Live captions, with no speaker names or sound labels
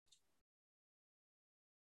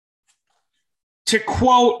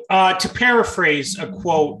to paraphrase a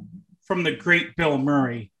quote from the great Bill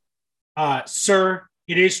Murray, sir,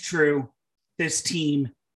 it is true. This team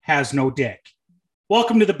has no dick.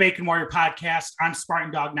 Welcome to the Bacon Warrior podcast. I'm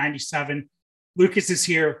Spartan Dog 97. Lucas is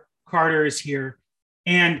here. Carter is here.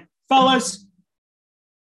 And fellas,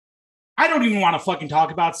 I don't even want to fucking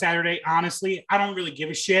talk about Saturday. Honestly, I don't really give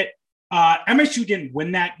a shit. MSU didn't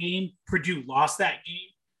win that game. Purdue lost that game.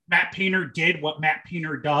 Matt Painter did what Matt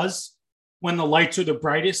Painter does when the lights are the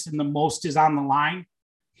brightest and the most is on the line.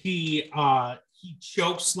 He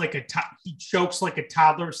chokes like a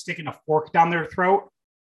toddler sticking a fork down their throat.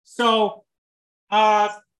 So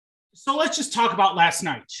let's just talk about last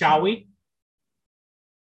night, shall we?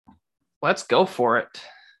 Let's go for it.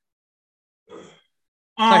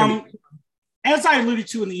 As I alluded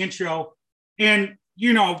to in the intro, and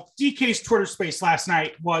DK's Twitter space last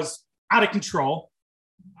night was out of control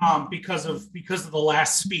because of the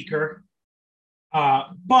last speaker.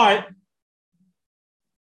 But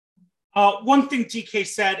one thing DK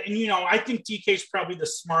said, and I think DK is probably the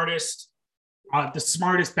smartest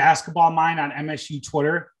basketball mind on MSU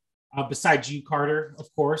Twitter, besides you, Carter,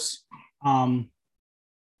 of course.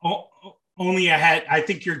 Only ahead. I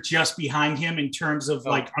think you're just behind him in terms of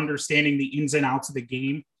like understanding the ins and outs of the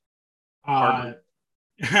game. But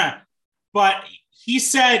he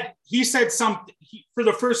said something for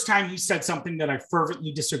the first time. He said something that I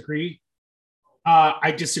fervently disagree.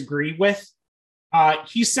 I disagree with.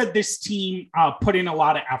 He said this team put in a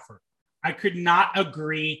lot of effort. I could not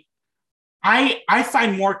agree. I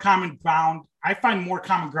find more common ground. I find more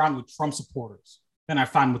common ground with Trump supporters than I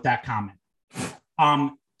find with that comment.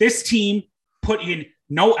 This team put in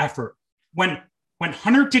no effort. When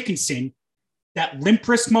Hunter Dickinson, that limp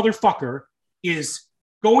wrist motherfucker, is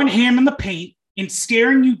going ham in the paint and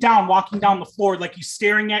staring you down, walking down the floor like you're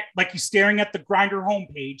staring at the Grindr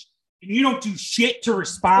homepage, and you don't do shit to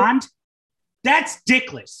respond, that's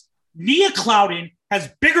dickless. Nia Clouden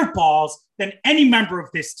has bigger balls than any member of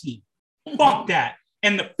this team. Fuck that.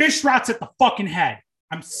 And the fish rots at the fucking head.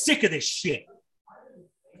 I'm sick of this shit.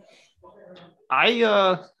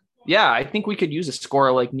 I think we could use a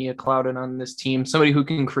scorer like Nia Clouden on this team. Somebody who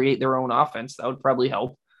can create their own offense. That would probably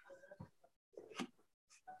help.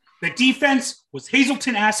 The defense was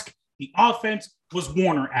Hazelton-esque. The offense was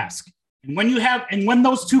Warner-esque. And when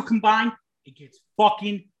those two combine, it gets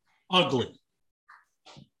fucking ugly.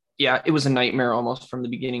 Yeah, it was a nightmare almost from the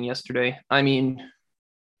beginning yesterday. I mean,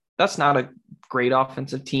 that's not a great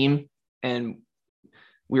offensive team. And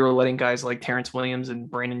we were letting guys like Terrence Williams and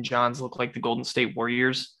Brandon Johns look like the Golden State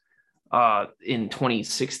Warriors in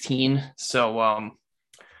 2016. So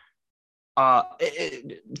I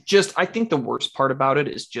think the worst part about it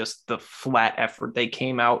is just the flat effort they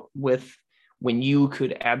came out with when you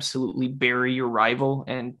could absolutely bury your rival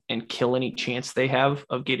and kill any chance they have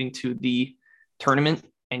of getting to the tournament.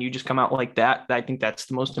 And you just come out like that. I think that's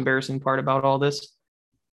the most embarrassing part about all this.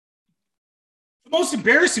 The most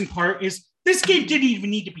embarrassing part is this game didn't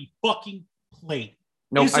even need to be fucking played.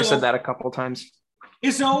 Nope, I said that a couple of times.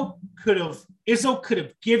 Izzo could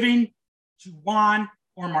have given Juwan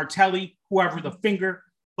or Martelli, whoever, the finger,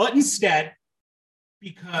 but instead,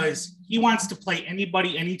 because he wants to play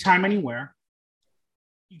anybody, anytime, anywhere,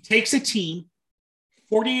 he takes a team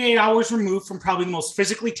 48 hours removed from probably the most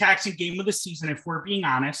physically taxing game of the season, if we're being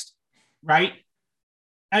honest, right?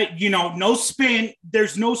 No spin.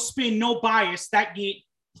 There's no spin, no bias. That game,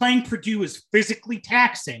 playing Purdue is physically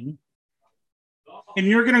taxing. And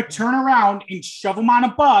you're going to turn around and shove them on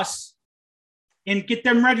a bus and get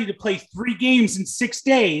them ready to play 3 games in 6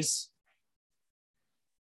 days.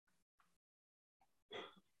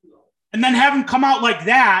 And then have them come out like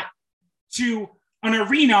that to an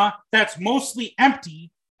arena that's mostly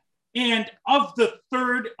empty. And of the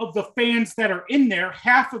third of the fans that are in there,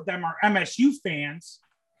 half of them are MSU fans.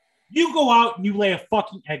 You go out and you lay a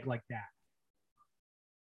fucking egg like that.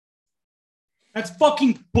 That's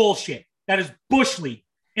fucking bullshit. That is Bush League.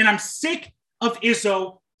 And I'm sick of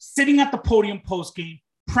Izzo sitting at the podium post-game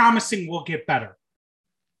promising we'll get better.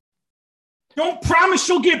 Don't promise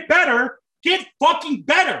you'll get better. Get fucking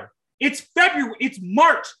better. It's February. It's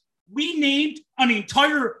March. We named an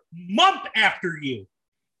entire month after you.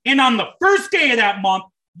 And on the first day of that month,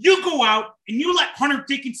 you go out and you let Hunter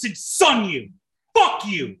Dickinson sun you. Fuck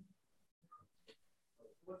you.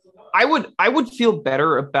 I would feel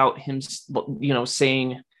better about him,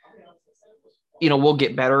 saying, we'll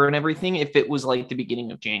get better and everything if it was like the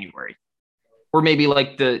beginning of January or maybe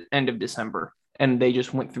like the end of December and they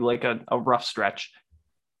just went through like a rough stretch.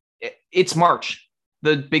 It's March.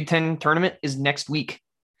 The Big Ten tournament is next week.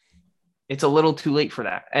 It's a little too late for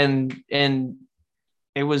that. And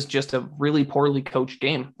It was just a really poorly coached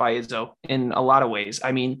game by Izzo in a lot of ways.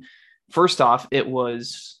 I mean, first off, it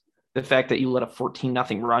was the fact that you let a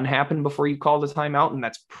 14-0 run happen before you called a timeout, and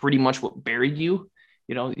that's pretty much what buried you.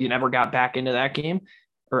 You never got back into that game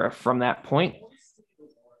or from that point.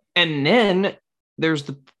 And then there's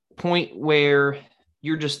the point where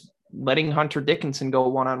you're just letting Hunter Dickinson go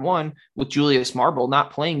one-on-one with Julius Marble,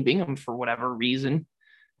 not playing Bingham for whatever reason.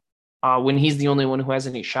 When he's the only one who has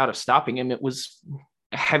any shot of stopping him, it was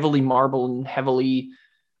heavily Marble and heavily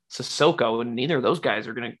Sissoko, and neither of those guys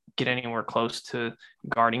are going to get anywhere close to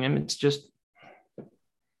guarding him. It's just,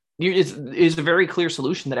 it's a very clear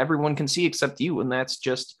solution that everyone can see except you, and that's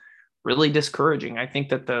just really discouraging. I think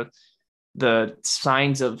that the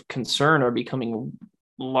signs of concern are becoming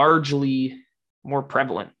largely more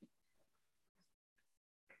prevalent.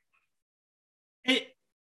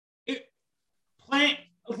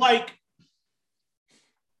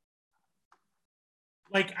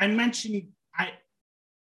 Like I mentioned,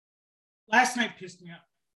 last night pissed me off.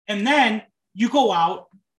 And then you go out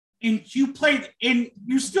and you play, and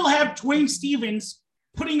you still have Dwayne Stevens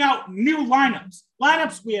putting out new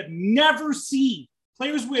lineups we have never seen,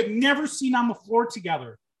 players we have never seen on the floor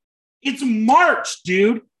together. It's March,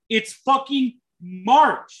 dude. It's fucking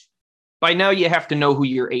March. By now, you have to know who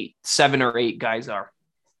your 7 or 8 guys are.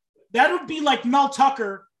 That would be like Mel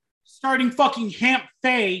Tucker starting fucking Hamp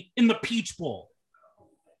Fay in the Peach Bowl.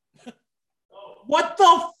 What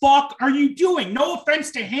the fuck are you doing? No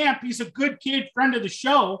offense to Hamp. He's a good kid, friend of the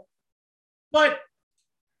show. But,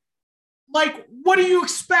 like, what do you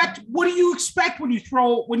expect? What do you expect when you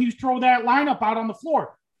throw that lineup out on the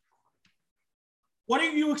floor? What are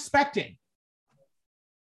you expecting?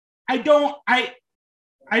 I don't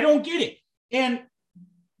get it. And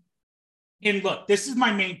look, this is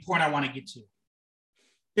my main point I want to get to.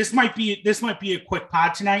 This might be a quick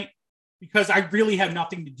pod tonight because I really have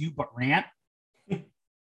nothing to do but rant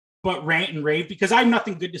and rave because I have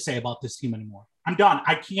nothing good to say about this team anymore. I'm done.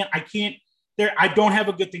 I don't have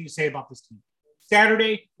a good thing to say about this team.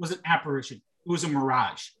 Saturday was an apparition. It was a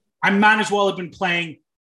mirage. I might as well have been playing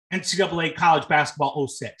NCAA college basketball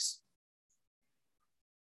 06.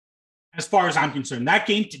 As far as I'm concerned, that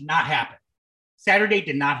game did not happen. Saturday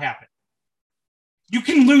did not happen. You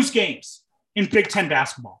can lose games in Big Ten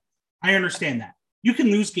basketball. I understand that. You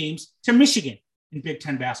can lose games to Michigan in Big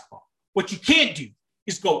Ten basketball. What you can't do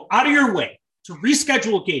is go out of your way to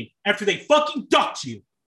reschedule a game after they fucking ducked you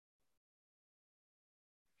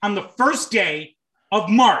on the first day of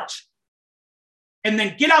March and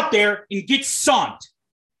then get out there and get sunned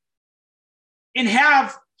and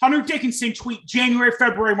have Hunter Dickinson tweet January,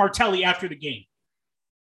 February Martelli after the game.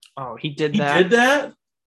 Oh, he did that? He did that?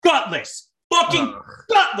 Gutless. Fucking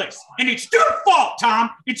gutless. And it's your fault, Tom.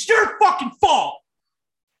 It's your fucking fault.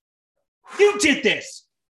 You did this.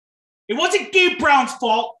 It wasn't Gabe Brown's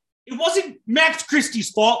fault. It wasn't Max Christie's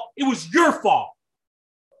fault. It was your fault.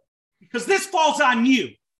 Because this falls on you.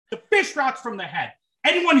 The fish rots from the head.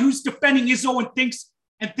 Anyone who's defending Izzo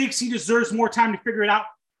and thinks he deserves more time to figure it out,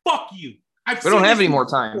 fuck you. We don't have any more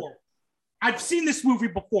time. Before. I've seen this movie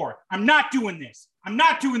before. I'm not doing this. I'm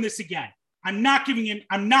not doing this again. I'm not giving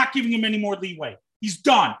him any more leeway. He's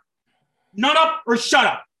done. Nut up or shut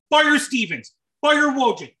up. Fire Stevens. Fire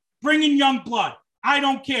Wojcik. Bring in young blood. I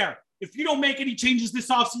don't care. If you don't make any changes this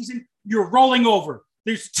offseason, you're rolling over.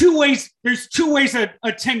 There's two ways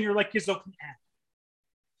a tenure like Izzo can end.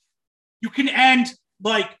 You can end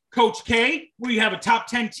like Coach K, where you have a top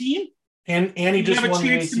 10 team. And he just won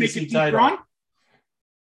the ACC title. Run.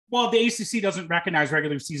 Well, the ACC doesn't recognize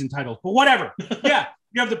regular season titles, but whatever. Yeah,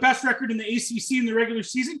 you have the best record in the ACC in the regular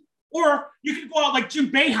season. Or you can go out like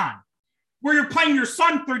Jim Boeheim, where you're playing your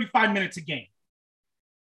son 35 minutes a game.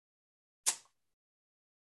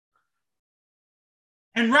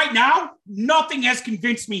 And right now, nothing has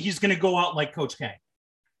convinced me he's going to go out like Coach K.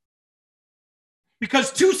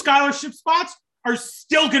 Because 2 scholarship spots are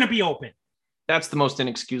still going to be open. That's the most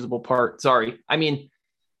inexcusable part. Sorry. I mean,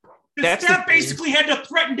 the staff basically had to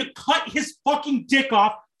threaten to cut his fucking dick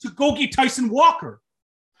off to go get Tyson Walker.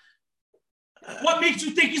 What makes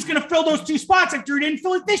you think he's going to fill those 2 spots after he didn't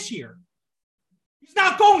fill it this year? He's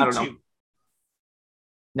not going to.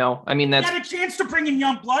 No, I mean, he had a chance to bring in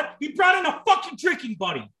young blood. He brought in a fucking drinking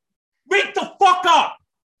buddy. Wake the fuck up.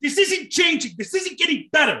 This isn't changing. This isn't getting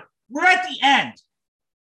better. We're at the end.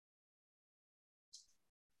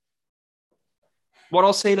 What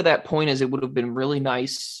I'll say to that point is it would have been really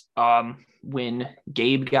nice when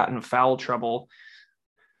Gabe got in foul trouble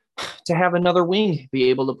to have another wing be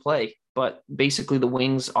able to play. But basically the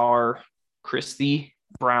wings are Christie,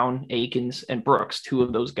 Brown, Akins, and Brooks. 2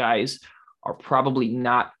 of those guys are probably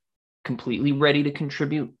not completely ready to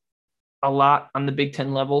contribute a lot on the Big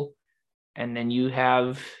Ten level. And then you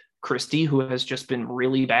have Christie, who has just been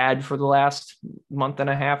really bad for the last month and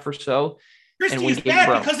a half or so. Christie is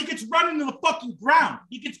bad because he gets run into the fucking ground.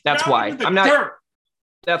 He gets that's why into the dirt.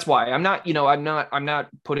 That's why I'm not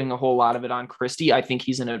putting a whole lot of it on Christie. I think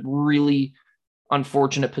he's in a really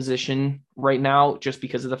unfortunate position right now just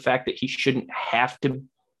because of the fact that he shouldn't have to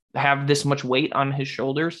have this much weight on his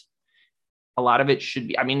shoulders. A lot of it should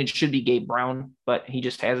be, it should be Gabe Brown, but he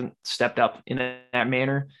just hasn't stepped up in that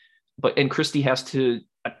manner. And Christie has to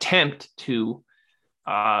attempt to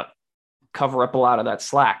cover up a lot of that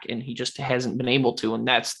slack, and he just hasn't been able to. And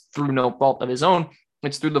that's through no fault of his own.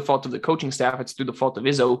 It's through the fault of the coaching staff. It's through the fault of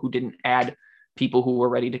Izzo, who didn't add people who were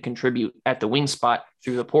ready to contribute at the wing spot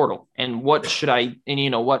through the portal. And what should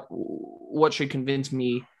convince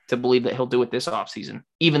me to believe that he'll do it this offseason,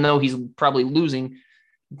 even though he's probably losing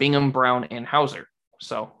Bingham, Brown, and Hauser.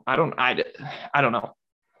 So I don't know.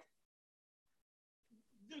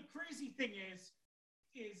 The crazy thing is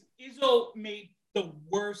Izzo made the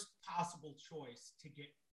worst possible choice to get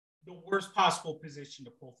the worst possible position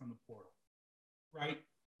to pull from the portal, right?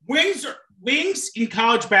 Wings in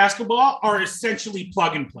college basketball are essentially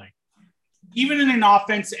plug and play. Even in an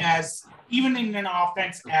offense as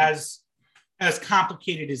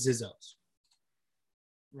complicated as Izzo's,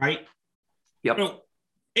 right? Yep.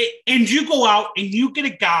 And you go out and you get a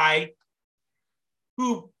guy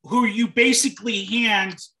who you basically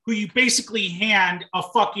hand a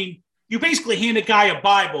guy a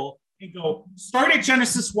Bible and go start at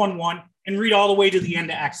Genesis 1:1 and read all the way to the end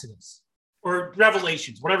of Exodus or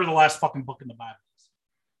Revelations, whatever the last fucking book in the Bible is.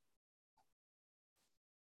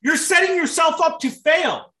 You're setting yourself up to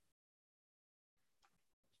fail.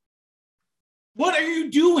 What are you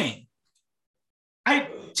doing?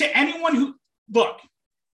 To anyone who look,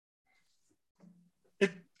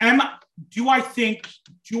 do I think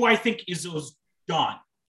Izzo's done?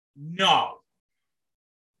 No.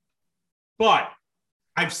 But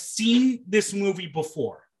I've seen this movie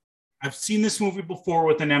before. I've seen this movie before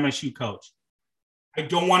with an MSU coach. I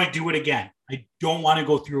don't want to do it again. I don't want to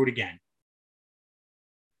go through it again.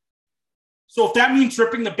 So if that means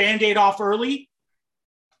ripping the Band-Aid off early,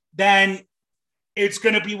 then it's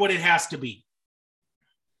going to be what it has to be.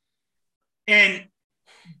 And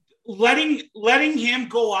letting him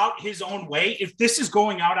go out his own way, if this is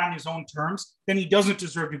going out on his own terms, then he doesn't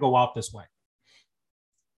deserve to go out this way.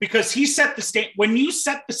 Because he set the when you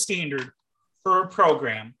set the standard for a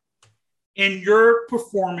program and you're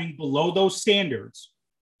performing below those standards,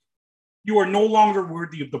 you are no longer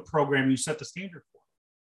worthy of the program you set the standard for.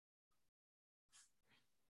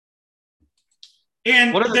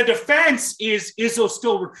 And the defense is Izzo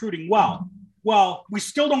still recruiting well? Well, we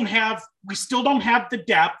still don't have the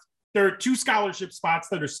depth. There are 2 scholarship spots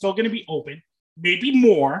that are still going to be open, maybe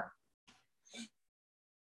more.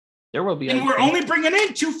 There will be. And we're only bringing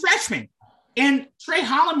in 2 freshmen. And Trey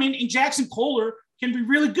Holloman and Jackson Kohler can be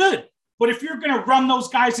really good. But if you're going to run those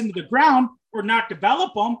guys into the ground or not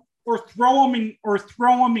develop them or throw them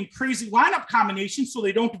in crazy lineup combinations so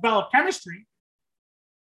they don't develop chemistry,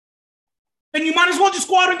 then you might as well just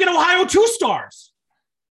go out and get Ohio 2-stars.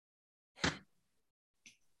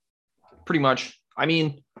 Pretty much.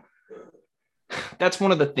 That's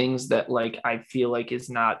one of the things that I feel like is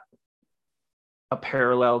not a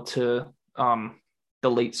parallel to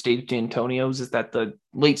the late stage D'Antonios, is that the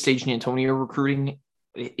late stage D'Antonio recruiting,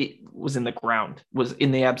 it was in the ground, was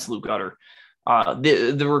in the absolute gutter.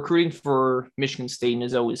 The recruiting for Michigan State and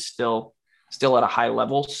Izzo is still at a high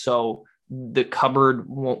level. So the cupboard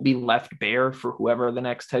won't be left bare for whoever the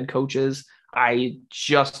next head coach is. I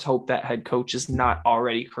just hope that head coach is not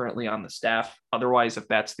already currently on the staff. Otherwise, if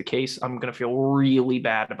that's the case, I'm going to feel really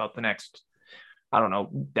bad about the next,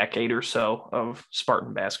 decade or so of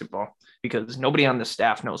Spartan basketball, because nobody on the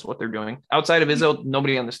staff knows what they're doing. Outside of Izzo,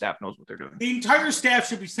 nobody on the staff knows what they're doing. The entire staff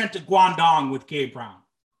should be sent to Guangdong with Gabe Brown.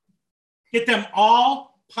 Get them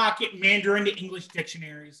all pocket Mandarin to English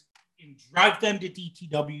dictionaries and drive them to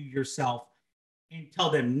DTW yourself and tell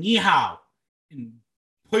them ni hao and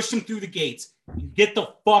push them through the gates and get the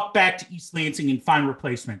fuck back to East Lansing and find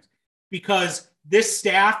replacements, because this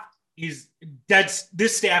staff is dead.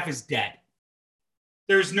 This staff is dead.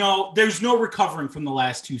 There's no recovering from the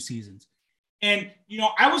last 2 seasons. And,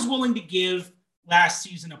 I was willing to give last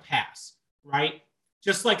season a pass, right?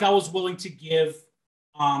 Just like I was willing to give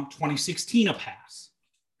 2016 a pass,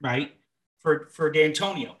 right? For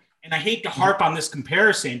D'Antonio. And I hate to harp on this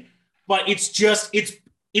comparison, but it's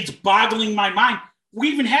boggling my mind. We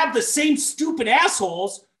even have the same stupid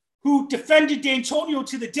assholes who defended D'Antonio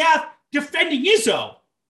to the death defending Izzo.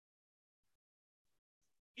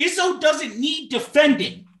 Izzo doesn't need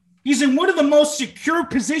defending. He's in one of the most secure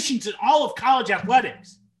positions in all of college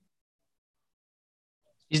athletics.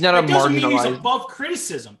 He's not a marginalized. Doesn't mean he's above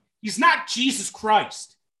criticism. He's not Jesus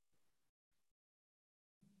Christ.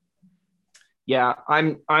 Yeah,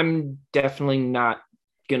 I'm definitely not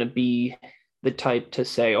gonna be the type to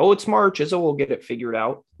say, "Oh, it's March, Izzo will get it figured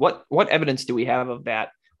out." What evidence do we have of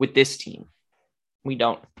that with this team? We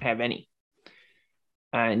don't have any.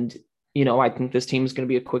 And I think this team is going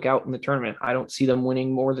to be a quick out in the tournament. I don't see them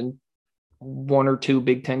winning more than 1 or 2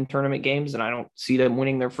 Big Ten tournament games, and I don't see them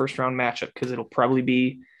winning their first round matchup because it'll probably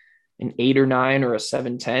be an 8 or 9 or a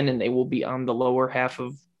 7-10, and they will be on the lower half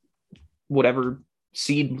of whatever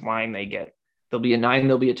seed line they get. There'll be a 9,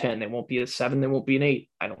 there'll be a 10. They won't be a 7, they won't be an 8.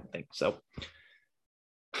 I don't think so.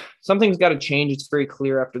 Something's got to change. It's very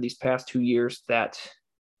clear after these past 2 years that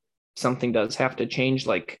something does have to change.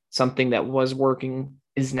 Like something that was working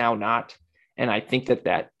is now not. And I think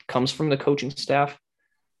that comes from the coaching staff.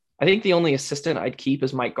 I think the only assistant I'd keep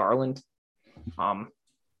is Mike Garland. I'm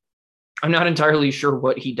not entirely sure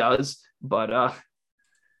what he does, but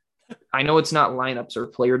I know it's not lineups or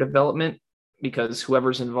player development, because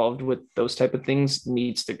whoever's involved with those type of things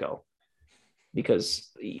needs to go. Because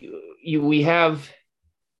we have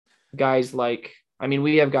guys like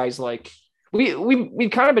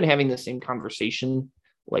we've kind of been having the same conversation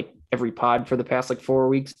like every pod for the past 4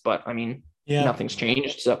 weeks, but nothing's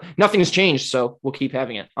changed. So we'll keep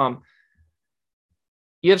having it.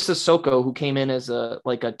 You have Sissoko, who came in as a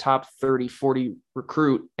top 30, 40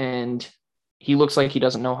 recruit, and he looks like he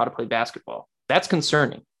doesn't know how to play basketball. That's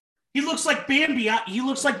concerning. He looks like Bambi. He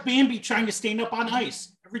looks like Bambi trying to stand up on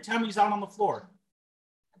ice every time he's out on the floor.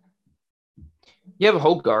 You have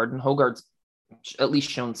Hogard, and Hogard's at least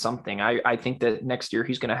shown something. I think that next year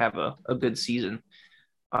he's going to have a good season.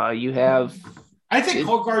 I think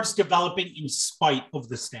Hogard's developing in spite of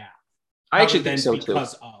the staff. I actually think so too.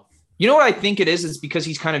 You know what I think it is? It's because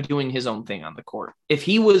he's kind of doing his own thing on the court. If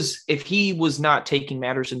he was not taking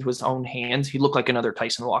matters into his own hands, he'd look like another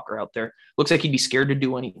Tyson Walker out there. Looks like he'd be scared to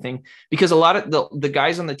do anything, because a lot of the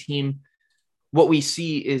guys on the team, what we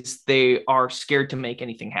see is they are scared to make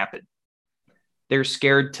anything happen. They're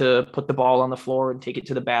scared to put the ball on the floor and take it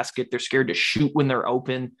to the basket. They're scared to shoot when they're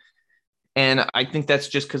open. And I think that's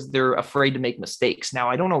just because they're afraid to make mistakes. Now,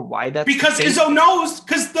 I don't know why that's because Izzo knows,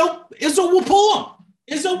 because Izzo will pull him.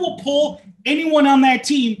 Izzo will pull anyone on that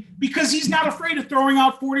team because he's not afraid of throwing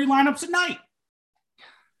out 40 lineups a night.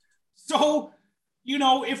 So,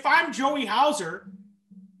 if I'm Joey Hauser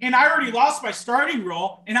and I already lost my starting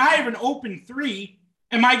role and I have an open 3,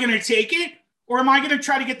 am I going to take it? Or am I going to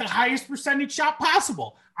try to get the highest percentage shot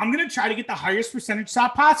possible? I'm going to try to get the highest percentage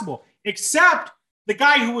shot possible, except the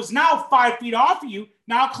guy who was now 5 feet off of you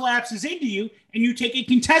now collapses into you, and you take a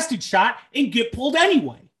contested shot and get pulled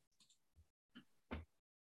anyway.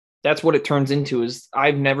 That's what it turns into. Is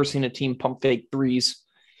I've never seen a team pump fake threes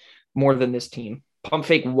more than this team. Pump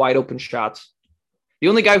fake wide open shots. The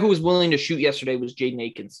only guy who was willing to shoot yesterday was Jaden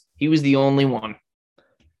Akins. He was the only one.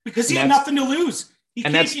 Because he had nothing to lose. He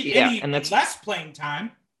can't get any less playing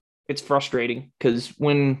time. It's frustrating because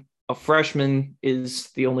when a freshman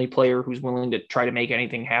is the only player who's willing to try to make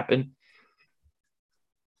anything happen,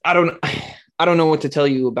 I don't know what to tell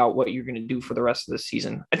you about what you're going to do for the rest of the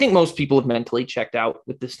season. I think most people have mentally checked out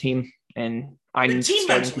with this team, and I'm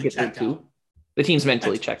starting to get there too. The team's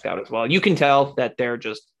mentally checked out as well. You can tell that they're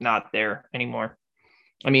just not there anymore.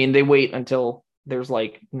 They wait until there's 9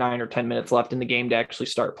 or 10 minutes left in the game to actually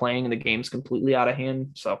start playing, and the game's completely out of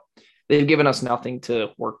hand. So they've given us nothing to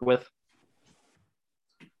work with.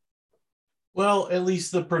 Well, at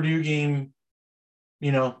least the Purdue game,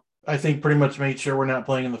 I think pretty much made sure we're not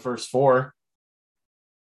playing in the first 4.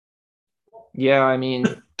 Yeah, I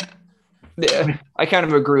kind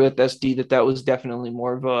of agree with SD that was definitely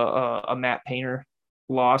more of a Matt Painter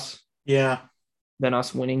loss. Yeah. Than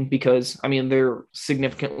us winning, because they're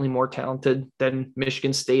significantly more talented than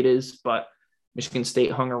Michigan State is, but Michigan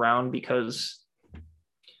State hung around because.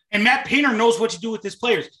 And Matt Painter knows what to do with his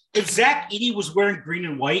players. If Zach Edey was wearing green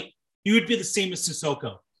and white, he would be the same as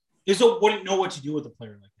Sissoko. Izzo wouldn't know what to do with a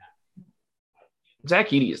player like that. Zach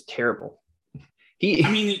Edey is terrible.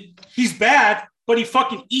 He's bad, but he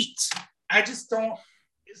fucking eats. I just don't.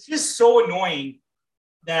 It's just so annoying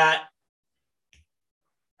that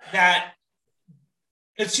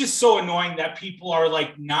it's just so annoying that people are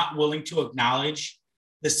not willing to acknowledge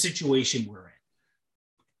the situation we're in.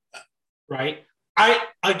 Right? The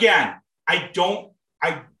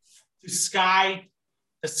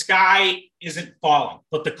sky isn't falling,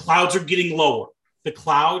 but the clouds are getting lower.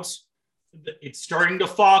 It's starting to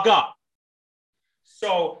fog up.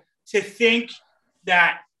 So to think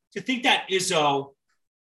that to think that Izzo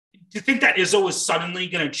is suddenly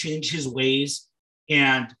going to change his ways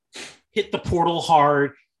and hit the portal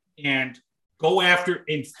hard and go after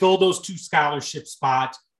and fill those 2 scholarship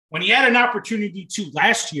spots when he had an opportunity to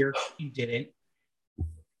last year, he didn't.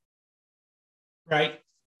 Right.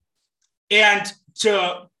 And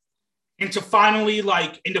to finally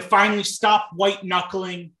stop white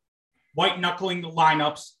knuckling the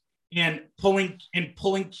lineups and pulling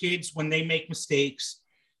kids when they make mistakes,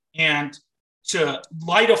 and to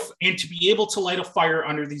be able to light a fire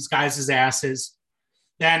under these guys' asses,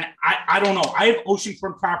 then I don't know. I have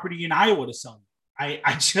oceanfront property in Iowa to sell. I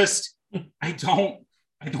don't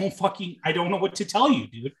know what to tell you,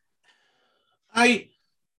 dude.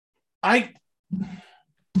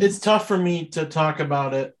 It's tough for me to talk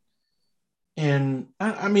about it. And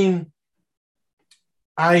I mean,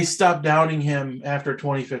 I stopped doubting him after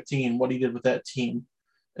 2015, what he did with that team.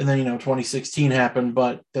 And then, 2016 happened,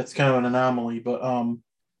 but that's kind of an anomaly. But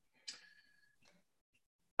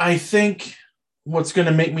I think what's going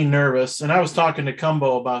to make me nervous, and I was talking to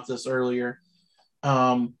Cumbo about this earlier,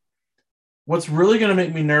 what's really going to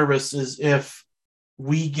make me nervous is if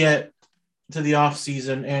we get to the off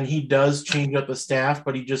season and he does change up the staff,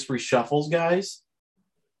 but he just reshuffles guys.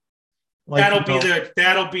 Like,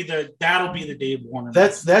 that'll be the Dave Warner.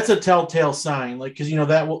 That's a telltale sign, because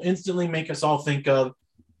that will instantly make us all think of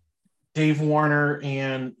Dave Warner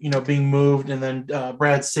and being moved, and then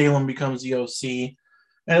Brad Salem becomes the OC,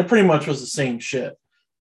 and it pretty much was the same shit.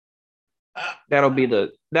 That'll be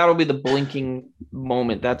the blinking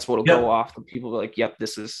moment. That's what'll go off. The people are like, "Yep,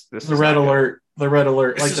 this is the red alert." The red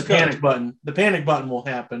alert, this like the panic button. The panic button will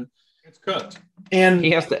happen. It's cooked, and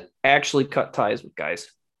he has to actually cut ties with guys.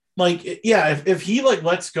 If he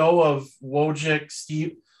lets go of Wojcik,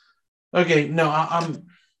 Steve. Okay, no, I'm,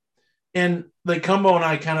 and Cumbo and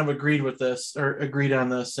I kind of agreed on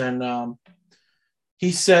this, and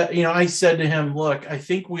he said, I said to him, look, I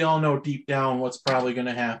think we all know deep down what's probably going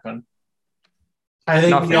to happen. I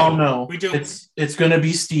think we all know we do. It's going to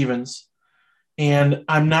be Stevens, and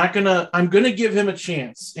I'm going to give him a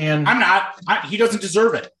chance, and he doesn't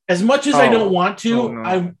deserve it. As much as I don't want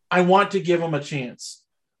to, I want to give him a chance.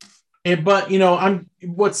 But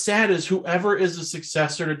what's sad is whoever is the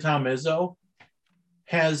successor to Tom Izzo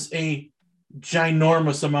has a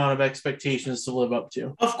ginormous amount of expectations to live up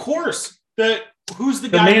to. Of course. Who's the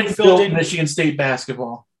guy man who filled in Michigan State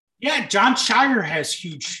basketball? Yeah, John Shire has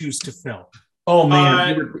huge shoes to fill. Oh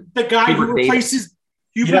man. The guy who replaces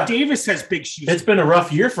Hubert Davis has big shoes. It's been a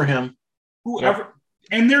rough year for him.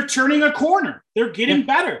 And they're turning a corner. They're getting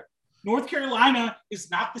better. North Carolina is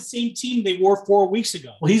not the same team they were 4 weeks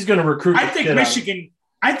ago. Well, he's going to recruit. I think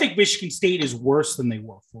Michigan State is worse than they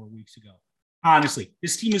were 4 weeks ago. Honestly,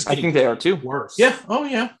 this team is. I think they are too. Worse. Yeah. Oh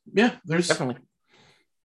yeah. Yeah. There's definitely.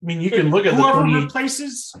 I mean, you can look at whoever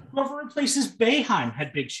replaces Boeheim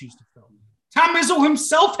had big shoes to fill. Tom Izzo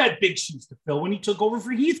himself had big shoes to fill when he took over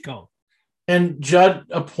for Heathcote. And Judd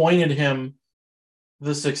appointed him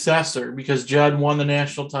the successor because Judd won the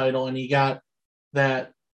national title and he got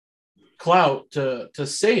that clout to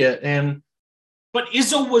say it. But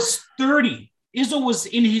Izzo was 30. Izzo was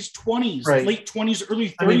in his 20s, late 20s, early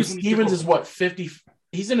 30s. I mean, Stevens is what, 50?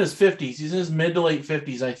 He's in his 50s. He's in his mid to late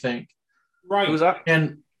 50s, I think. Right. Who's that?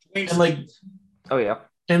 And oh yeah.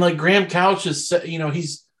 And Graham Couch is,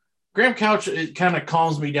 Graham Couch, it kind of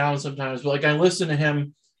calms me down sometimes, but I listen to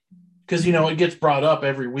him because, it gets brought up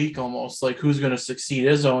every week almost, who's going to succeed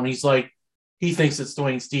Izzo. And he's he thinks it's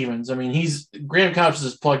Dwayne Stevens. I mean, Graham Couch is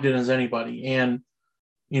as plugged in as anybody. And,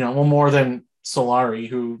 more than Solari,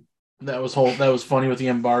 who that was funny with the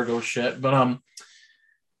embargo shit. But,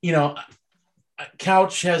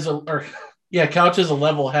 Couch has a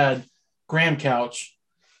level head, Graham Couch.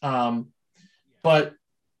 But,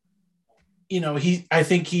 I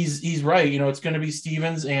think he's right. It's going to be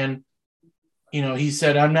Stevens. And, he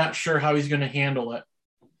said, I'm not sure how he's going to handle it.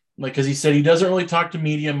 Because he said he doesn't really talk to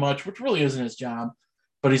media much, which really isn't his job.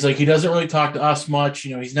 But he's he doesn't really talk to us much.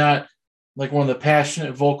 He's not one of the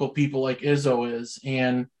passionate, vocal people like Izzo is.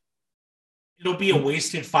 And it'll be a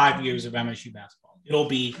wasted 5 years of MSU basketball. It'll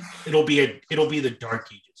be the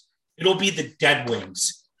dark ages. It'll be the Dead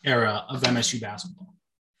Wings era of MSU basketball.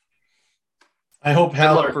 I hope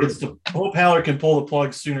Haller can pull the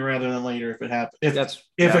plug sooner rather than later if it happens.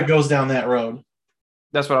 If it goes down that road.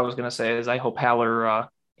 That's what I was going to say. Is I hope Haller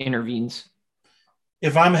intervenes.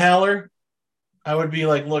 If I'm Haller, I would be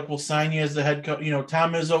look, we'll sign you as the head coach.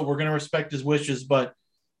 Tom Izzo, we're going to respect his wishes, but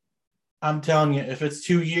I'm telling you, if it's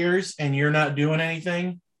 2 years and you're not doing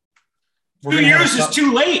anything, 2 years is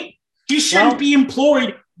too late. He shouldn't be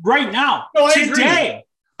employed right now. No, I today. agree.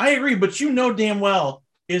 I agree, but you know damn well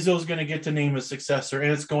Izzo's going to get to name his successor,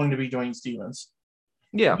 and it's going to be Dwayne Stevens.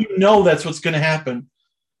 Yeah. You know that's what's going to happen.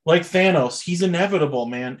 Like Thanos, he's inevitable,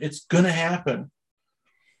 man. It's going to happen.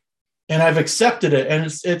 And I've accepted it, and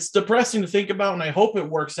it's depressing to think about, and I hope it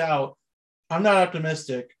works out. I'm not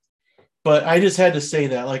optimistic, but I just had to say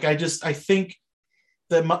that. Like, I think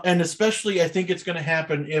that, and especially I think it's going to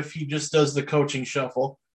happen if he just does the coaching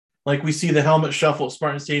shuffle. Like we see the helmet shuffle at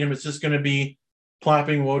Spartan Stadium. It's just going to be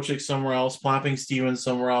plopping Wojcik somewhere else, plopping Stevens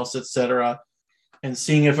somewhere else, etc., and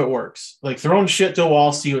seeing if it works. Like throwing shit to a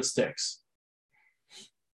wall, see what sticks.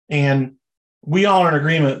 And we all are in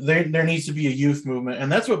agreement. There needs to be a youth movement,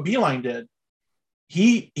 and that's what Beilein did.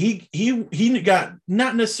 He got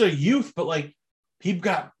not necessarily youth, but like he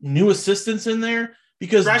got new assistants in there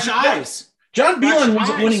because fresh eyes. John Beilein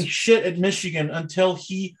wasn't winning shit at Michigan until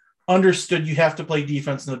he understood you have to play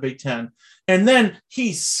defense in the Big Ten, and then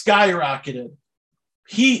he skyrocketed.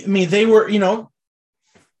 They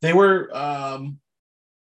were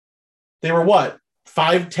what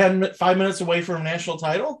 5 minutes away from a national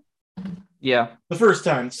title. Yeah. The first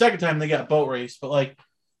time. Second time they got boat race, but like,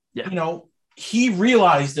 yeah. He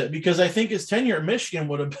realized it because I think his tenure at Michigan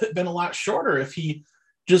would have been a lot shorter if he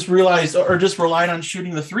just realized or just relied on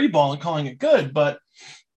shooting the 3-ball and calling it good. But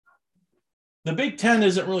the Big Ten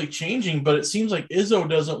isn't really changing, but it seems like Izzo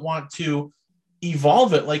doesn't want to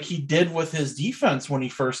evolve it like he did with his defense when he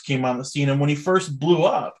first came on the scene and when he first blew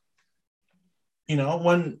up.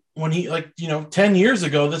 When he 10 years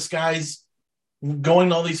ago, this guy's going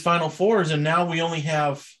to all these Final Fours, and now we only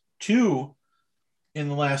have 2 in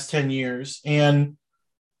the last 10 years. And,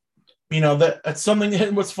 that's something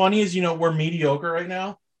that what's funny is, we're mediocre right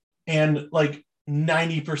now. And like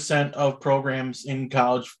 90% of programs in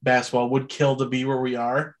college basketball would kill to be where we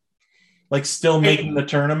are, like still making the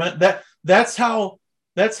tournament. That's how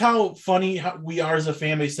funny we are as a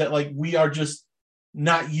fan base, that like we are just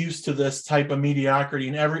not used to this type of mediocrity.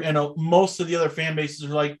 And most of the other fan bases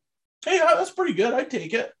are like, hey, that's pretty good. I'd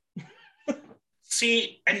take it.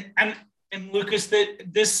 See, and Lucas,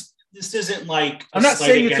 that this isn't like I'm not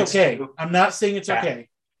saying it's okay. I'm not saying it's okay.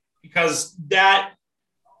 Because that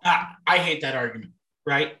I hate that argument,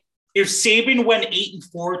 right? If Saban went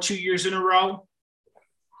 8-4 2 years in a row,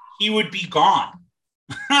 he would be gone.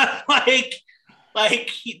 They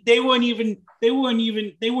wouldn't even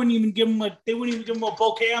give him a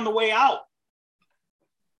bouquet on the way out.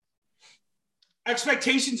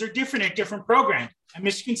 Expectations are different at different programs. At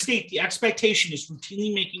Michigan State, the expectation is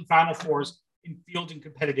routinely making Final Fours and fielding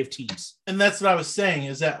competitive teams. And that's what I was saying,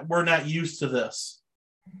 is that we're not used to this.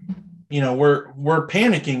 We're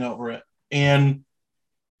panicking over it. And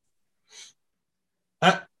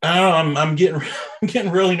I don't know, I'm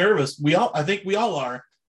getting really nervous. I think we all are.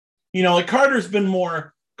 Like Carter's been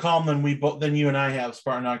more calm than you and I have,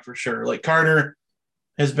 Spartanok, for sure. Like Carter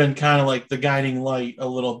has been kind of like the guiding light a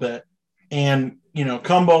little bit. And,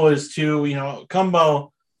 Cumbo is too.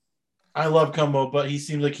 Cumbo, I love Cumbo, but he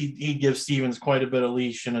seems like he gives Stevens quite a bit of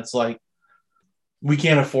leash, and it's like, we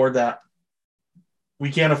can't afford that.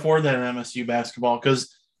 We can't afford that in MSU basketball,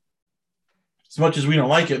 because as much as we don't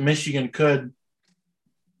like it, Michigan could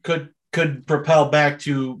propel back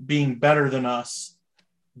to being better than us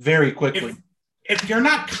very quickly. If you're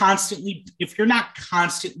not constantly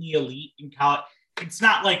elite in college, it's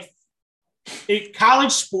not like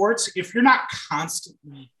college sports. If you're not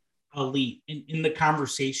constantly elite in the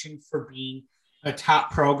conversation for being a top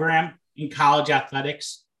program in college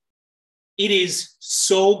athletics, it is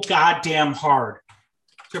so goddamn hard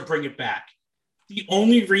to bring it back. The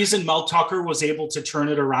only reason Mel Tucker was able to turn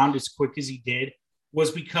it around as quick as he did was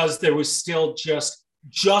because there was still just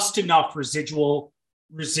enough residual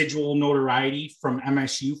notoriety from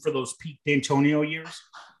MSU for those peak D'Antonio years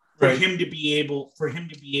for him to be able to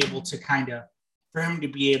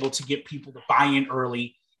get people to buy in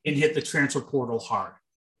early and hit the transfer portal hard.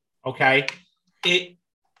 Okay. If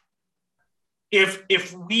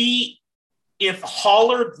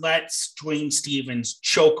Hollard lets Dwayne Stevens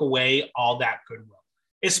choke away all that goodwill,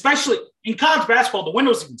 especially in college basketball, the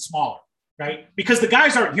window's even smaller, right? Because the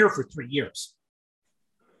guys aren't here for 3 years.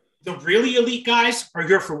 The really elite guys are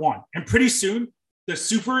here for 1. And pretty soon, the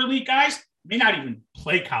super elite guys may not even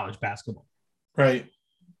play college basketball. Right.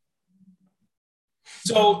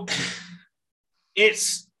 So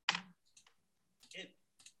it's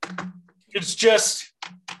just,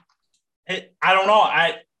 I don't know.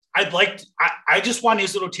 I just want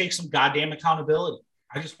Izzo to take some goddamn accountability.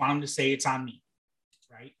 I just want him to say it's on me,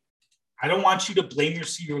 right? I don't want you to blame your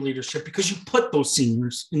senior leadership because you put those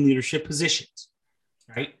seniors in leadership positions,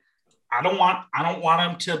 right? I don't want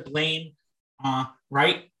him to blame,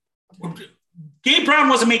 right? Gabe Brown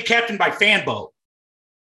wasn't made captain by fan vote.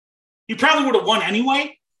 He probably would have won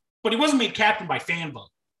anyway, but he wasn't made captain by fan vote.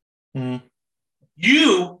 Mm-hmm.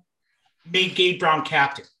 You made Gabe Brown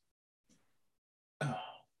captain.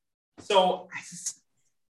 So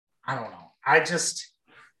I don't know.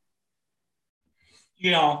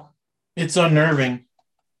 It's unnerving.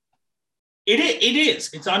 It is.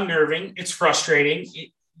 It's unnerving. It's frustrating.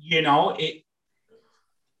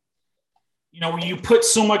 When you put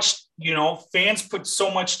so much, fans put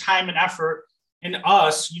so much time and effort in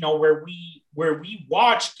us, where we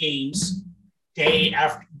watch games day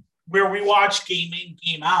after, where we watch game in,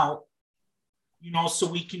 game out, so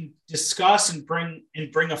we can discuss and bring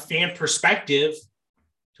a fan perspective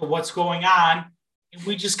to what's going on. And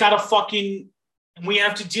we just got to and we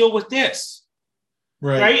have to deal with this.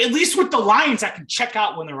 Right? At least with the Lions, I can check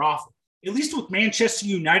out when they're awful. At least with Manchester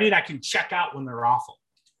United, I can check out when they're awful.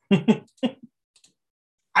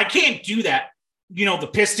 I can't do that. The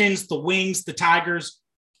Pistons, the Wings, the Tigers,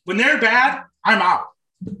 when they're bad, I'm out.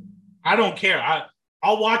 I don't care.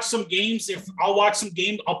 I'll watch some games. I'll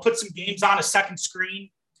put some games on a second screen,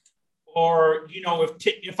 or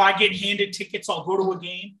if I get handed tickets, I'll go to a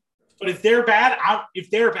game. But if they're bad,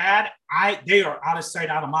 they are out of sight,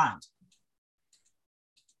 out of mind.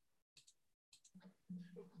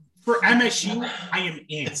 For MSU, I am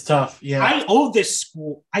in. It's tough. Yeah. I owe this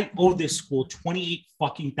school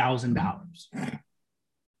 $28,000.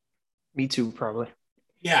 Me too, probably.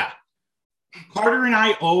 Yeah. Carter and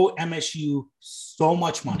I owe MSU so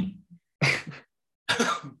much money.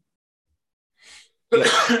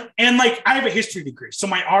 And I have a history degree, so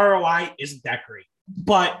my ROI isn't that great.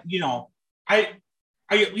 But, I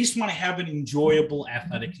at least want to have an enjoyable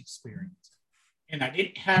athletic experience. And I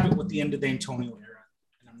didn't have it with the end of the Antonio era.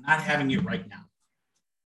 Not having it right now.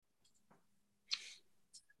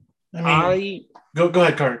 Go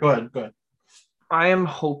ahead, Carter. Go ahead. I am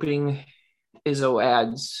hoping Izzo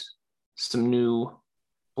adds some new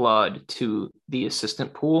blood to the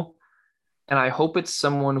assistant pool, and I hope it's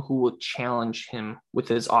someone who will challenge him with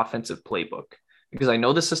his offensive playbook, because I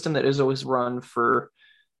know the system that Izzo has run for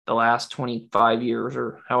the last 25 years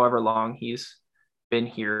or however long he's been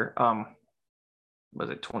here. Was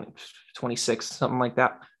it 26, something like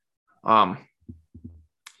that?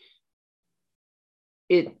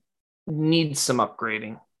 It needs some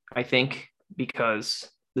upgrading, I think, because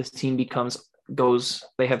this team they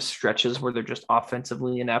have stretches where they're just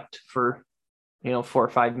offensively inept for 4 or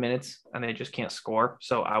 5 minutes and they just can't score.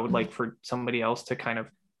 So I would like for somebody else to kind of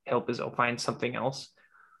help Izzo find something else.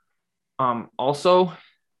 Also,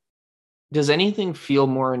 does anything feel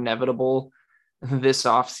more inevitable this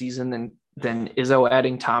offseason than Izzo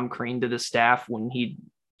adding Tom Crean to the staff when he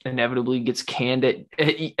inevitably gets canned at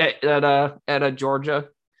Georgia?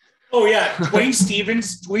 Oh yeah, Dwayne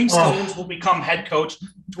Stevens will become head coach.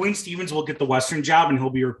 Dwayne Stevens will get the Western job, and he'll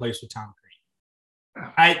be replaced with Tom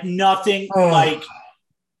Crean. I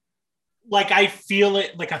feel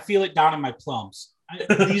it. I feel it down in my plums.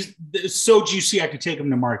 These so juicy. I could take them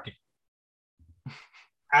to market.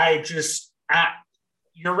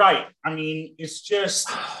 You're right. I mean, it's just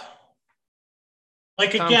Tom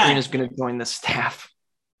Crean is going to join the staff.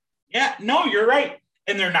 Yeah, no, you're right.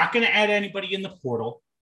 And they're not going to add anybody in the portal.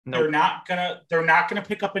 Nope. They're not gonna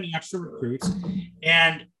pick up any extra recruits.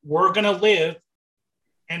 And we're gonna live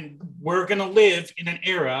in an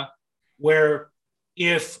era where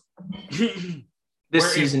if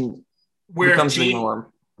this season becomes the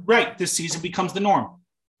norm. Right, this season becomes the norm.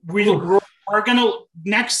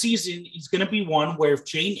 Next season is gonna be one where if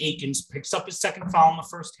Jane Akins picks up his second foul in the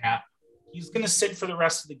first half, he's gonna sit for the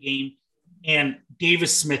rest of the game, and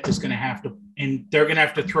Davis Smith is gonna have to, and they're gonna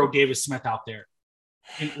have to throw Davis Smith out there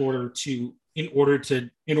in order to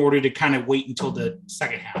kind of wait until the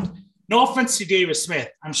second half. No offense to Davis Smith,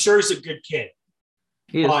 I'm sure he's a good kid.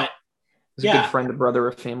 He is. But he's a good friend, a brother,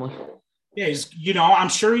 a family. Yeah, he's I'm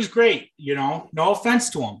sure he's great. No offense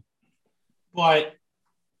to him, but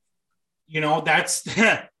that's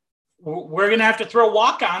we're gonna have to throw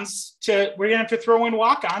walk-ons in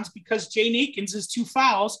walk-ons because Jane Akins is 2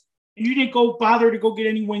 fouls, and you didn't bother to go get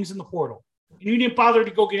any wings in the portal, and you didn't bother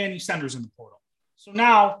to go get any centers in the portal. So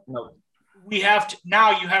now you have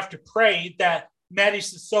to pray that Matty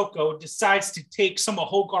Sissoko decides to take some of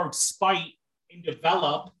Hogarth's spite and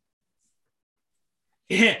develop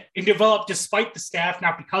despite the staff,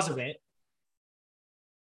 not because of it.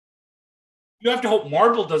 You have to hope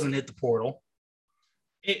Marble doesn't hit the portal.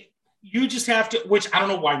 You just have to, which I don't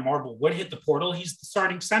know why Marble would hit the portal. He's the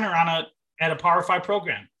starting center at a Power 5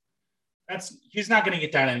 program. He's not going to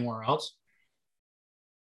get that anywhere else.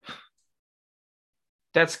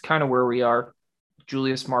 That's kind of where we are.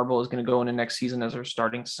 Julius Marble is going to go into next season as our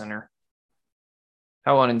starting center.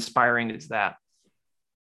 How uninspiring is that?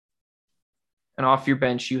 And off your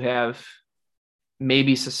bench, you have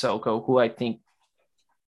maybe Sissoko, who I think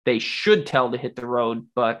they should tell to hit the road,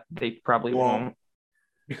 but they probably won't.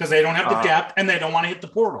 Because they don't have the depth and they don't want to hit the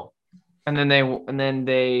portal. And then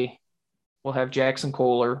they will have Jackson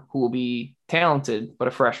Kohler, who will be talented, but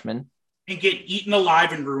a freshman. And get eaten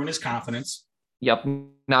alive and ruin his confidence.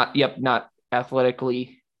 Not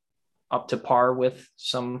athletically up to par with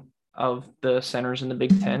some of the centers in the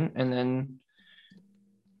Big Ten, and then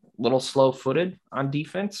a little slow-footed on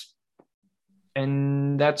defense,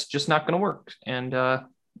 and that's just not going to work. And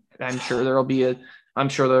I'm sure there'll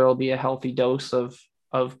be a healthy dose of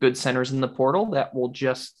good centers in the portal that will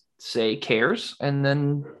just say cares, and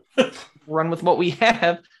then run with what we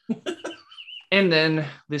have. And then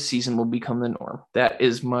this season will become the norm. That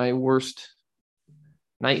is my worst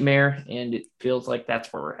nightmare, and it feels like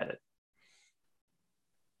that's where we're headed.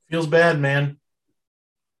 Feels bad, man.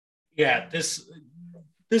 Yeah, this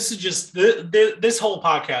is just this whole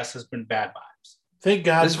podcast has been bad vibes. Thank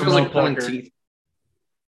God this for feels Mel like pulling Tucker. teeth.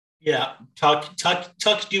 Yeah, Tuck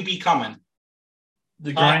do be coming.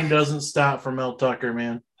 The grind doesn't stop for Mel Tucker,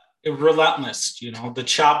 man. Relentless, the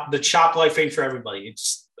chop life ain't for everybody.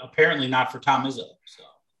 It's apparently not for Tom Izzo. So.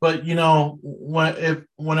 But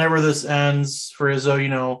whenever this ends for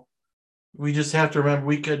Izzo, we just have to remember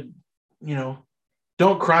we could,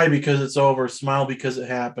 don't cry because it's over, smile because it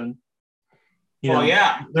happened.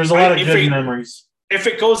 Yeah. There's a lot of good memories. If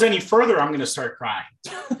it goes any further, I'm going to start crying.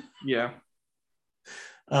 Yeah.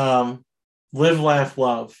 Live, laugh,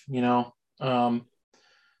 love. Gather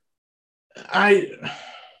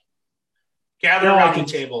around the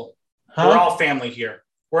table. Huh? We're all family here.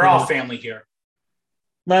 All family here.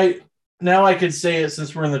 Now I could say it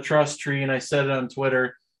since we're in the trust tree, and I said it on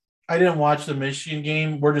Twitter. I didn't watch the Michigan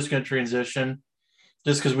game. We're just going to transition,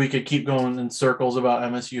 just because we could keep going in circles about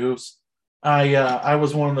MSU hoops. I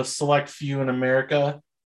was one of the select few in America,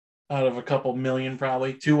 out of a couple million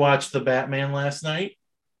probably, to watch the Batman last night.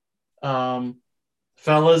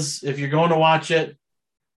 Fellas, if you're going to watch it,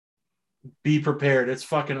 be prepared. It's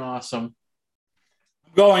fucking awesome.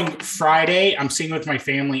 I'm going Friday. I'm seeing it with my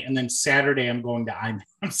family, and then Saturday I'm going to IMAX.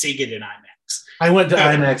 I'm seeing it in IMAX. I went to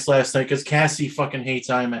IMAX last night because Cassie fucking hates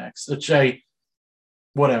IMAX.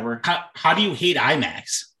 Whatever. How do you hate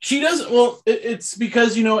IMAX? She doesn't. Well, it's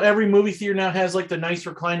because every movie theater now has like the nice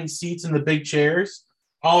reclining seats and the big chairs.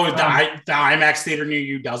 Oh, the IMAX theater near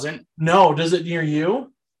you doesn't? No, does it near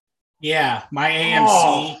you? Yeah, my AMC.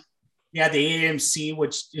 Oh. Yeah, the AMC,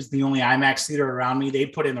 which is the only IMAX theater around me, they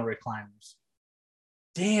put in the recliners.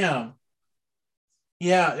 Damn.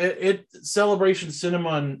 Yeah, Celebration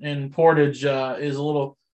Cinema in Portage is a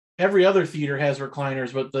little. Every other theater has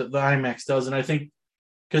recliners, but the IMAX doesn't. I think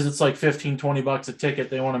because it's like $15-$20 a ticket,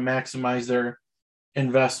 they want to maximize their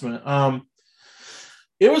investment.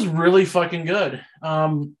 It was really fucking good.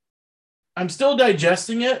 I'm still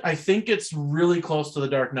digesting it. I think it's really close to The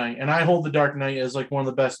Dark Knight, and I hold The Dark Knight as like one of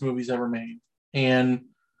the best movies ever made. And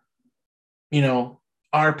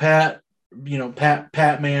our Pat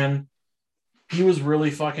man, he was really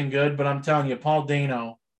fucking good. But I'm telling you, Paul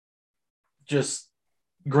Dano, just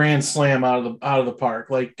grand slam out of the park,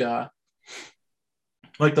 like the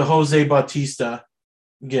Jose Bautista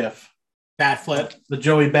gif, bat flip, the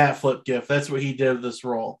Joey bat flip gif. That's what he did with this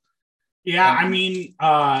role. Yeah, I mean,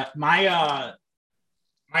 my aunt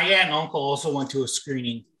and uncle also went to a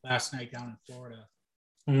screening last night down in Florida,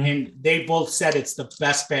 and they both said it's the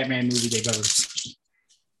best Batman movie they've ever seen.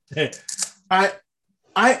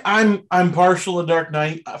 I'm partial to Dark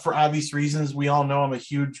Knight for obvious reasons. We all know I'm a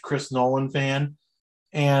huge Chris Nolan fan,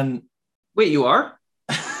 and wait, you are?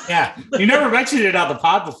 Yeah, you never mentioned it on the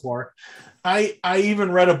pod before. I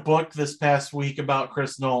even read a book this past week about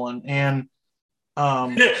Chris Nolan, and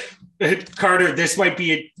Carter, this might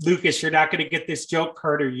be Lucas. You're not going to get this joke,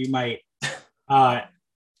 Carter. You might.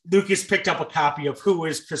 Lucas picked up a copy of Who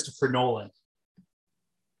is Christopher Nolan.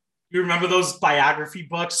 You remember those biography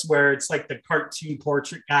books where it's like the cartoon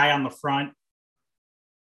portrait guy on the front?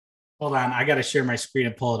 Hold on, I got to share my screen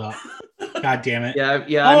and pull it up. God damn it!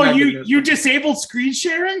 Yeah. Oh, you disabled screen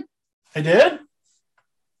sharing? I did.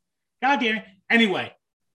 God damn it! Anyway.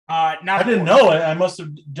 I didn't know it.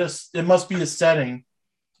 It must be a setting.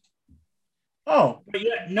 Oh, but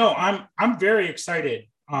yeah, no, I'm very excited.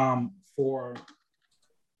 I'm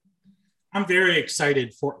very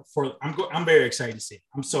excited I'm very excited to see it.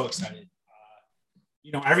 I'm so excited.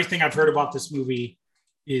 Everything I've heard about this movie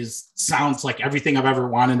sounds like everything I've ever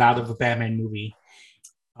wanted out of a Batman movie.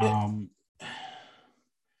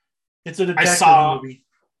 It's a detective movie.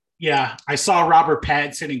 Yeah, I saw Robert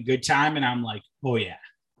Pattinson in Good Time, and I'm like, oh yeah,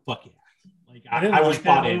 fuck yeah. Like I didn't I was like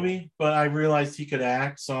that bought in. movie, but I realized he could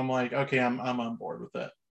act, so I'm like, okay, I'm on board with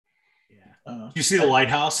it. Yeah. You see The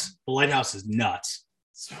Lighthouse? The Lighthouse is nuts.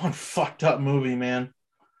 It's one fucked up movie, man.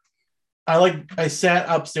 I sat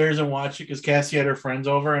upstairs and watched it because Cassie had her friends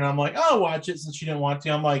over, and I'm like, I'll watch it since she didn't want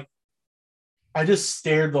to. I'm like, I just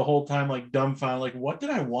stared the whole time, like dumbfounded, like, what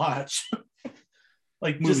did I watch?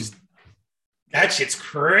 Like, Movies. That shit's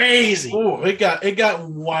crazy. Oh, it got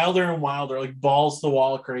wilder and wilder, like balls to the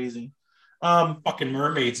wall crazy. Fucking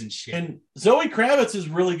mermaids and shit. And Zoe Kravitz is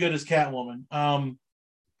really good as Catwoman.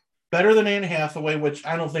 Better than Anne Hathaway, which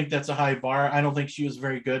I don't think that's a high bar. I don't think she was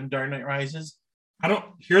very good in Dark Knight Rises.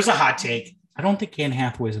 Here's a hot take. I don't think Anne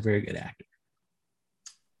Hathaway is a very good actor.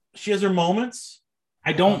 She has her moments.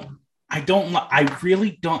 I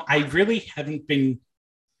really haven't been.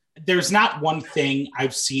 There's not one thing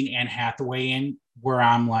I've seen Anne Hathaway in where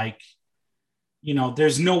I'm like,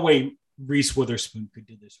 there's no way Reese Witherspoon could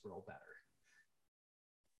do this role better.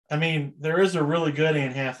 I mean, there is a really good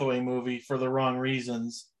Anne Hathaway movie for the wrong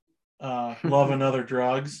reasons. Love and Other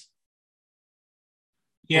Drugs.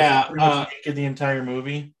 Yeah. The entire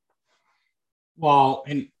movie. Well,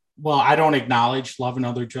 I don't acknowledge Love and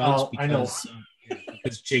Other Drugs because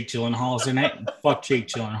Jake Gyllenhaal is in it. And fuck Jake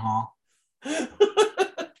Gyllenhaal.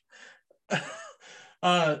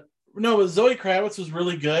 No, but Zoe Kravitz was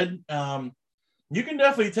really good. You can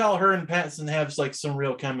definitely tell her and Pattinson have like some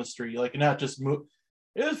real chemistry, like not just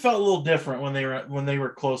it felt a little different when they were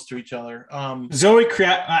close to each other. I'm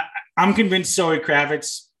convinced Zoe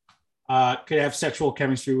Kravitz could have sexual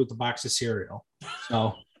chemistry with the box of cereal.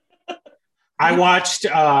 So I watched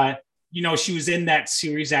she was in that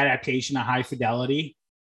series adaptation of High Fidelity.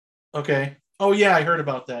 Okay. Oh yeah, I heard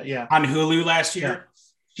about that. Yeah. On Hulu last year. Yeah.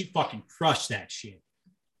 She fucking crushed that shit.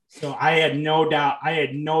 So I had no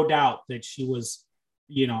doubt that she was,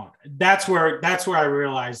 that's where I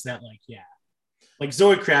realized that, like, yeah. Like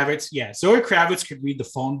Zoe Kravitz could read the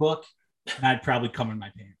phone book and I'd probably come in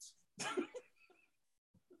my pants.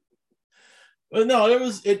 But no,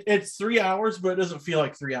 it's 3 hours, but it doesn't feel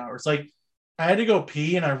like 3 hours. Like I had to go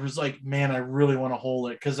pee and I was like, man, I really want to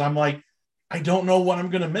hold it. Cause I'm like, I don't know what I'm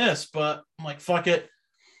going to miss, but I'm like, fuck it.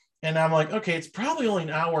 And I'm like, okay, it's probably only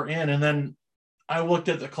an hour in. And then I looked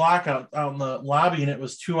at the clock out in the lobby and it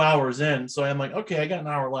was 2 hours in. So I'm like, okay, I got an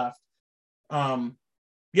hour left.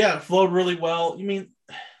 Yeah, it flowed really well. You mean,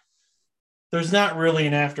 there's not really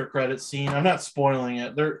an after credits scene. I'm not spoiling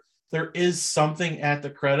it. There is something at the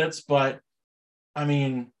credits, but I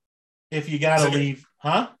mean, if you got to leave,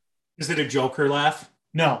 huh? Is it a Joker laugh?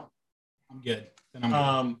 No. I'm good. Then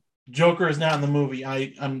I'm good. Joker is not in the movie.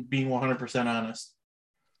 I'm being 100% honest.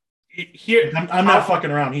 Here, I'm not fucking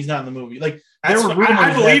around. He's not in the movie. Like there were rumors.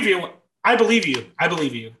 I believe you.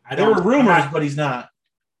 There were rumors, but he's not.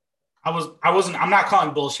 I wasn't. I'm not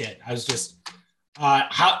calling bullshit. I was just.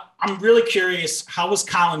 I'm really curious. How was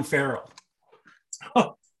Colin Farrell?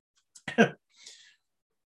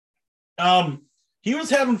 He was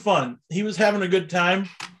having fun. He was having a good time.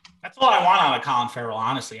 That's all I want out of Colin Farrell.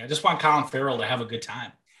 Honestly, I just want Colin Farrell to have a good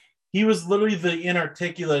time. He was literally the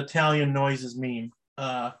inarticulate Italian noises meme.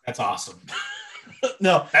 That's awesome.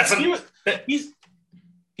 No, he's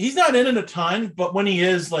not in it a ton, but when he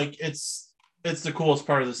is, like, it's the coolest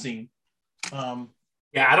part of the scene.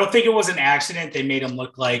 Yeah, I don't think it was an accident. They made him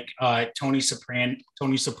look like Tony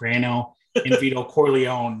Soprano and Vito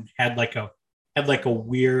Corleone had a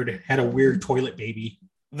weird toilet baby.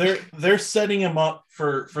 They're setting him up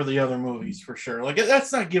for the other movies for sure. Like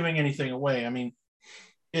that's not giving anything away. I mean,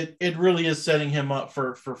 it really is setting him up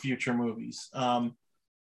for future movies. There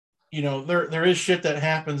is shit that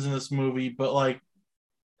happens in this movie, but like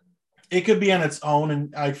it could be on its own,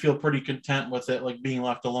 and I'd feel pretty content with it, like being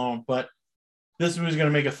left alone. But this movie's going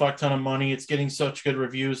to make a fuck ton of money. It's getting such good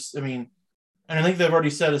reviews. I mean, and I think they've already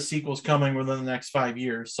said a sequel's coming within the next 5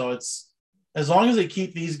 years. So it's as long as they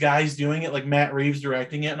keep these guys doing it, like Matt Reeves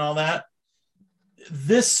directing it and all that.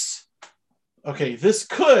 This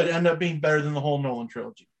could end up being better than the whole Nolan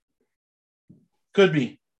trilogy. Could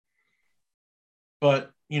be,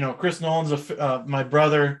 but Chris Nolan's my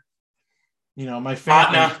brother. My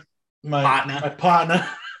family, my partner.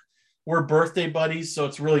 We're birthday buddies, so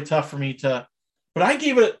it's really tough for me to. But I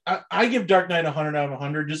give Dark Knight 100 out of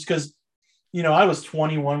 100 just because, I was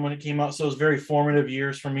 21 when it came out, so it was very formative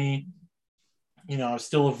years for me. I was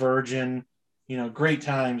still a virgin. Great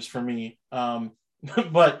times for me.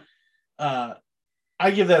 But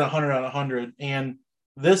I give that 100 out of 100, and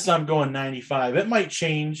this I'm going 95. It might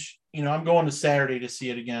change. I'm going to Saturday to see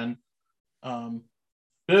it again. But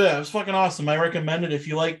yeah, it was fucking awesome. I recommend it if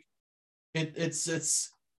you like it. It's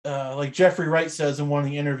like Jeffrey Wright says in one of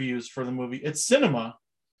the interviews for the movie, it's cinema.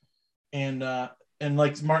 And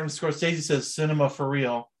like Martin Scorsese says, cinema for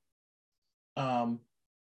real.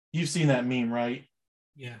 You've seen that meme, right?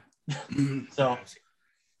 Yeah. So,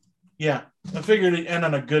 yeah, I figured it'd end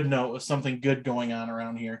on a good note with something good going on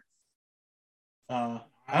around here. I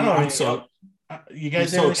don't know. I'm so you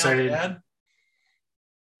guys I'm so excited.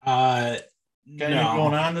 Got No. anything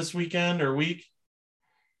going on this weekend or week?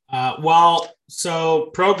 Well,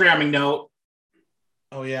 so programming note.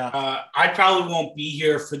 Oh yeah. I probably won't be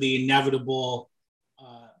here for the inevitable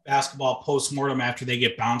basketball postmortem after they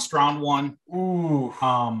get bounced round one. Ooh.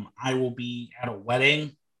 I will be at a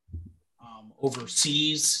wedding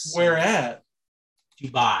overseas. Where at?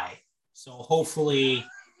 Dubai. So hopefully,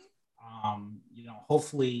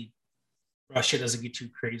 hopefully Russia doesn't get too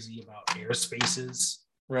crazy about airspaces.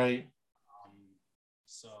 Right.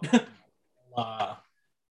 So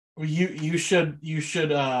you should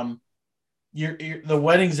the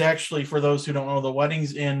wedding's actually, for those who don't know, the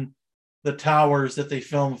wedding's in the towers that they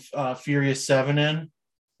filmed Furious 7 in.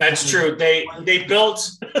 That's true. They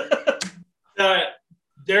built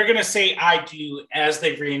they're gonna say I do as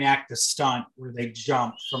they reenact the stunt where they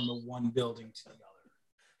jump from the one building to the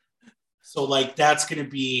other. So like that's gonna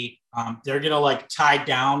be they're gonna like tie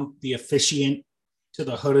down the officiant to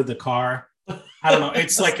the hood of the car. I don't know.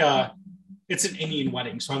 It's like it's an Indian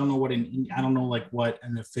wedding, so I don't know what what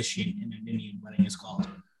an officiant in an Indian wedding is called.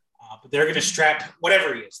 But they're gonna strap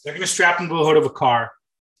whatever he is. They're gonna strap him to the hood of a car,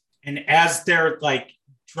 and as they're like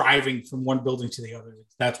driving from one building to the other,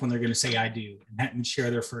 that's when they're gonna say "I do" and share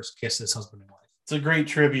their first kiss as husband and wife. It's a great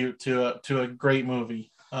tribute to a great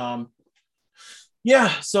movie. Yeah.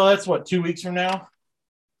 So that's what, 2 weeks from now.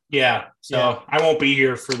 Yeah. So Yeah. I won't be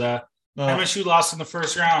here for the MSU lost in the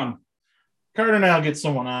first round. Carter and I'll get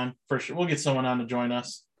someone on for sure. We'll get someone on to join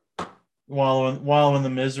us while in the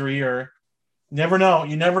misery, or never know.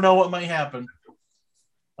 You never know what might happen.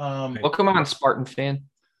 Well, come on, Spartan fan.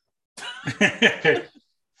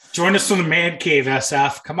 Join us from the man cave,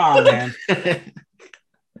 SF. Come on, man.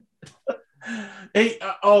 Hey,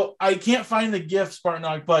 I can't find the GIF, Spartan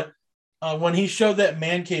Dog, but when he showed that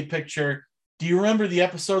man cave picture, do you remember the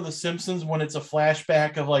episode of The Simpsons when it's a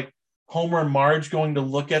flashback of like Homer and Marge going to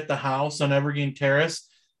look at the house on Evergreen Terrace,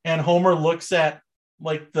 and Homer looks at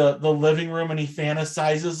like the living room and he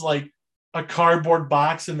fantasizes like a cardboard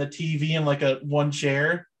box and the TV and like a one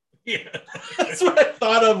chair? Yeah. That's what I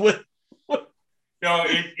thought of with. No,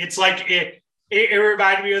 it's like it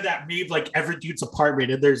reminded me of that meme, like every dude's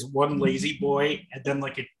apartment, and there's one lazy boy, and then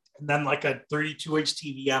like a 32-inch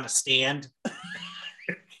TV on a stand.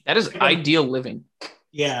 That is ideal living.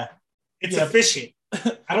 Yeah, it's efficient.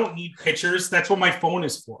 I don't need pictures. That's what my phone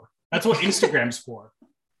is for. That's what Instagram's for.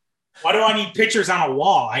 Why do I need pictures on a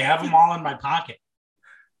wall? I have them all in my pocket.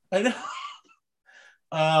 I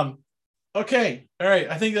know. Okay. All right.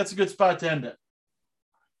 I think that's a good spot to end it.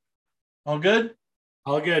 All good?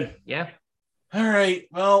 All good. Yeah. All right.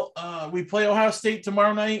 Well, we play Ohio State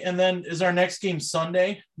tomorrow night, and then is our next game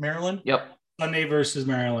Sunday, Maryland? Yep. Sunday versus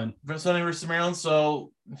Maryland. Sunday versus Maryland.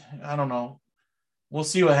 So I don't know. We'll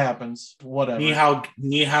see what happens. Whatever.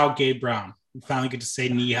 Ni hao, Gabe Brown. We finally get to say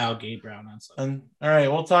ni hao, Gabe Brown on Sunday. And all right,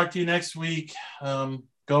 we'll talk to you next week. Go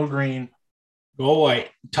green. Go white.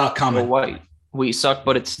 Talk coming. Go white. We suck,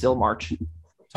 but it's still March.